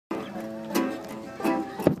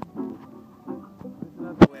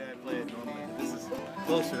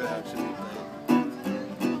closer to how it should be played.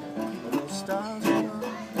 Those stars above,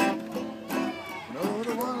 know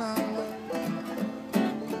the one I love.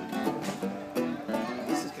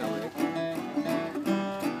 This is kind of weird.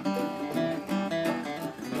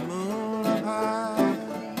 The moon up high,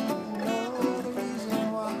 know the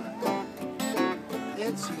reason why.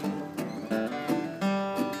 It's you.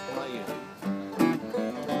 Why you?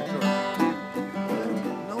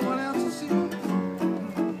 No one else will see.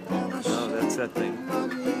 Oh, that's that thing.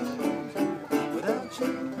 Without you,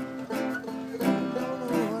 don't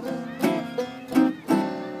know what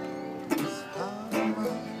it's hard to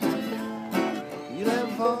mind. You let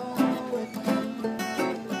fall with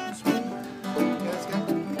sweet. You guys got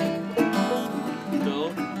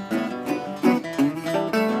No.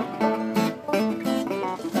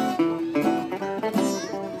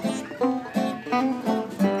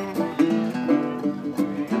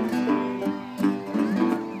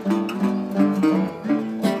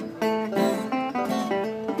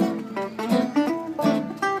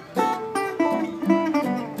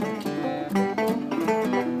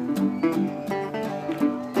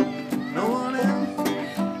 no one else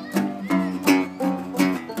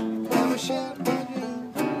ever shared my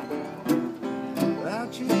dreams.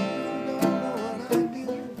 Without you, don't know what I'd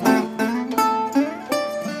do.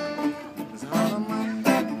 It's hard on mine.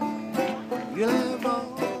 You live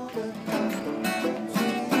all the time.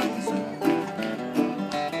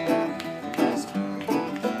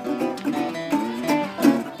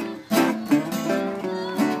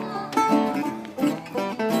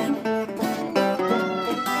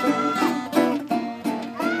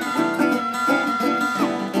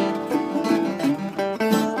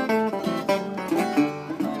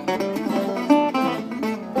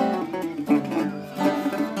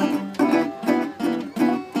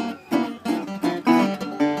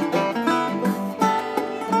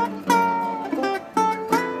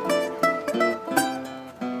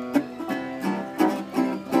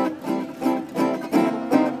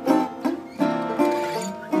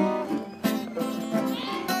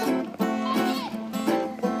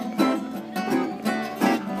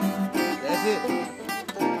 That's it.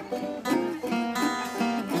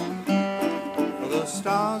 For those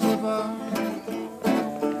stars above,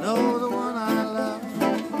 know the one I love,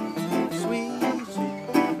 sweet,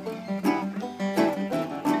 sweet.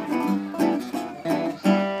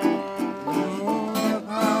 The moon up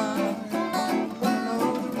high,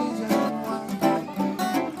 know the reason why.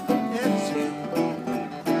 It's you.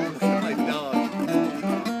 It's like dog.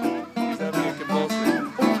 He's having a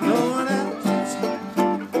convulsion. No one else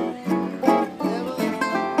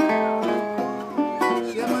ever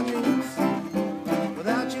share my dreams.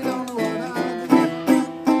 Without you, don't know what I'd do.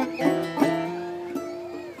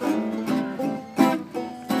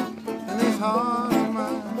 And this heart of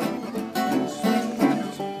mine,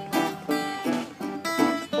 sweet.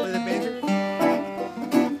 Play the banjo.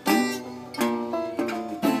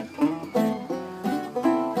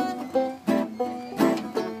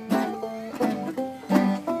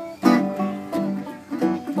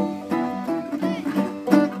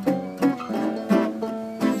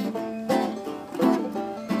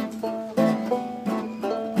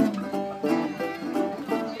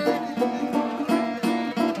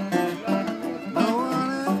 No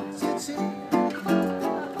one else, it seems,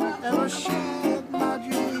 ever shared my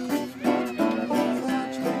dreams.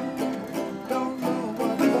 Without you, don't know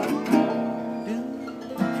what I'd do.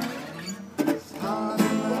 It's hard to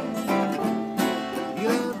love. You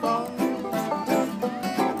live all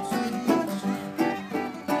sweet,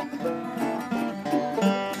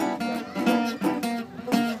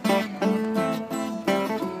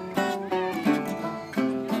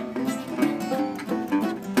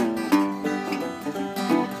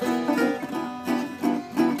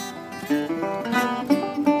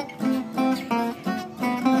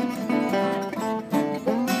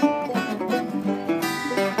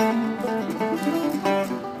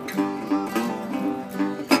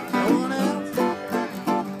 no one else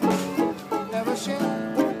ever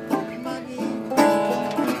shared my dreams.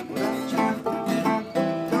 Without you,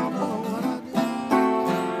 don't know what I'd do.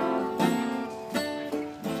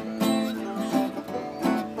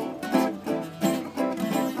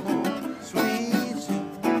 Sweet, sweet,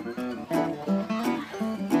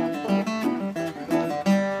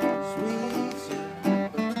 sweet, sweet.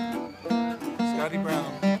 Scotty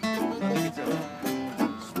Brown. I think it's a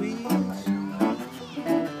Sweet,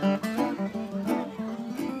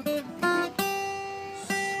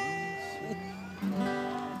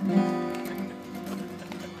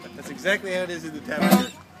 That's exactly how it is in the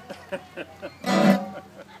tavern.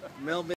 Mel